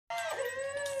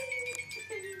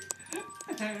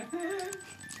Caleb,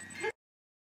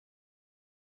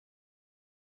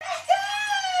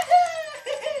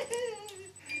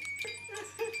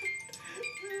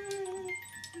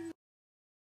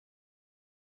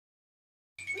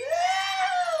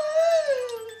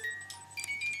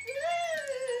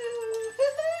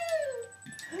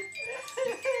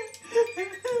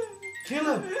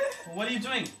 what are you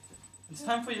doing? It's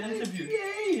time for your interview.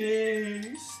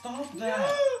 Stop that.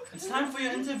 No. It's time for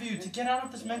your interview to get out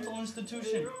of this mental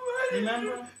institution.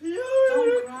 Remember?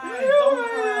 Don't cry. Don't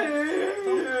cry.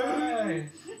 Don't cry.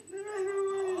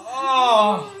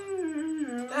 Oh,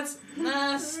 that's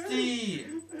nasty.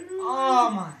 Oh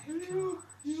my God.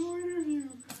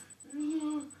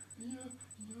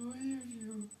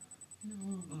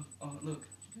 Oh, look.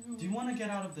 Do you want to get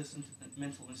out of this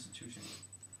mental institution?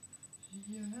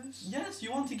 Yes. Yes,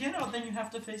 you want to get out, then you have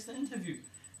to face the interview.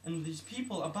 And these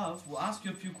people above will ask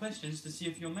you a few questions to see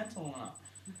if you're mental or not.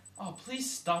 Oh, please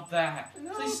stop that.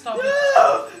 No. Please stop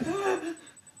No. it.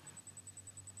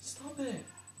 Stop it.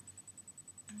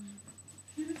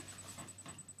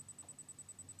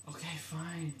 Okay,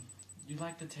 fine. You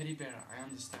like the teddy bear, I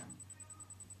understand.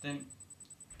 Then,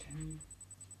 can you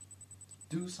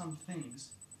do some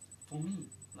things for me?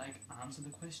 Like, answer the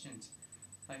questions.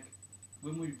 Like,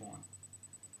 when were you born?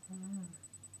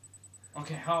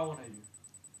 Okay, how old are you?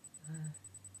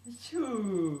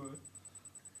 2.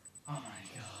 Oh my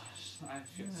gosh, I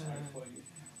feel sorry for you.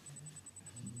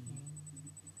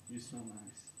 You smell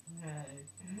nice.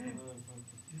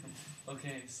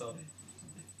 Okay, so,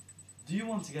 do you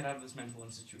want to get out of this mental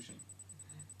institution?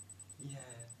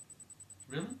 Yeah.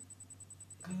 Really?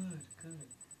 Good, good.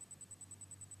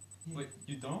 Yeah. Wait,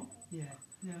 you don't? Yeah.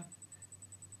 No.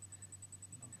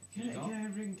 You Can don't? I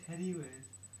bring Teddy with?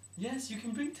 Yes, you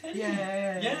can bring Teddy.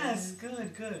 Yeah. Yes,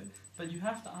 good, good. But you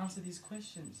have to answer these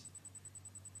questions.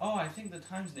 Oh, I think the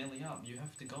time's nearly up. You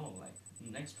have to go, like, the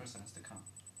next person has to come.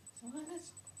 So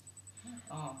let's...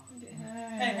 Oh.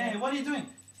 Hey, what are you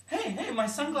doing? Hey, my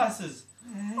sunglasses.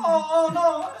 Oh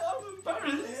no, I'm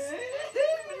embarrassed.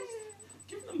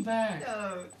 Give them back.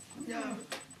 No.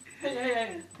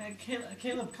 Hey,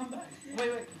 Caleb, come back.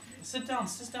 Wait, sit down,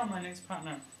 my next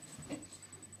partner.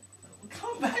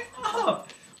 Come back up.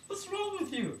 What's wrong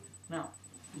with you? Now,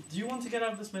 do you want to get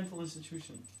out of this mental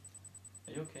institution?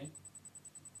 Are you okay?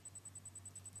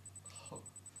 Oh,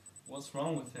 what's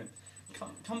wrong with him?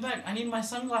 Come back. I need my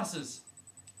sunglasses.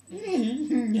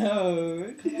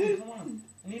 No. Come on.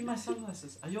 I need my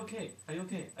sunglasses. Are you okay? Are you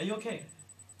okay?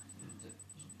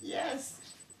 Yes.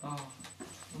 Oh.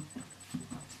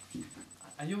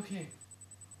 Are you okay?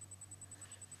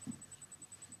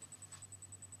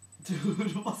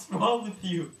 Dude, what's wrong with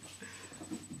you?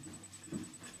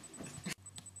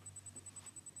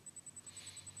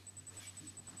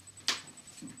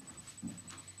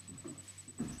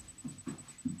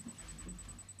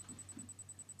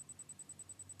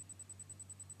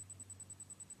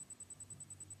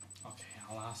 Okay,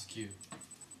 I'll ask you.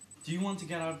 Do you want to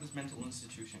get out of this mental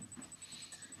institution?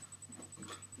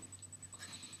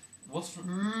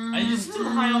 Are you still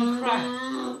high on crack?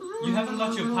 You haven't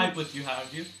got your pipe with you,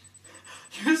 have you?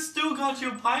 You still got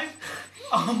your pipe?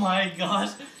 Oh my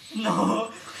gosh.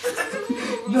 No.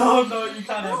 No, you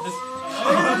can't have this.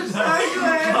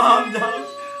 Calm down.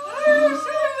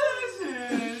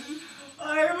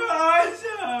 I'm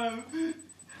awesome.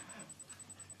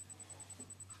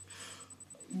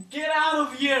 Get out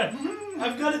of here.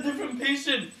 I've got a different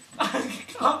patient.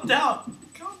 Calm down.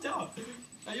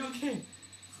 Are you okay?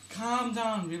 Calm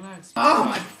down, relax. Oh,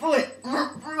 my foot.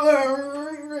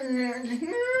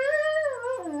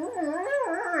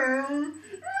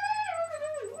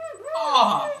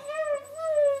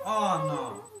 Oh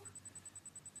no.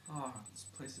 Oh, this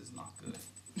place is not good.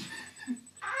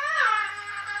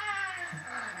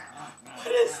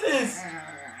 What is this?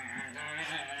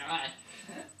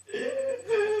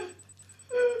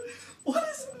 What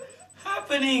is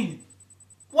happening?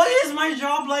 Why is my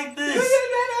job like this?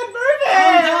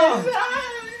 Calm down.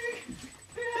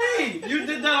 Hey, you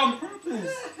did that on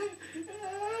purpose.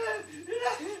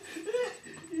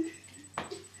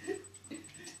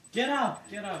 Get up.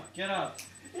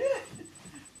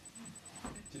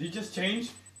 Did he just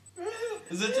change?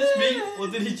 Is it just me, or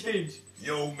did he change?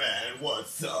 Yo man,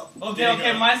 what's up?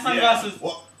 Okay, my sunglasses. Yeah.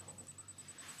 What?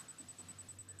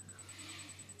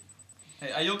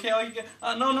 Hey, are you okay?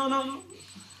 No.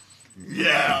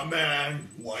 Yeah man,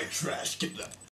 white trash, get that.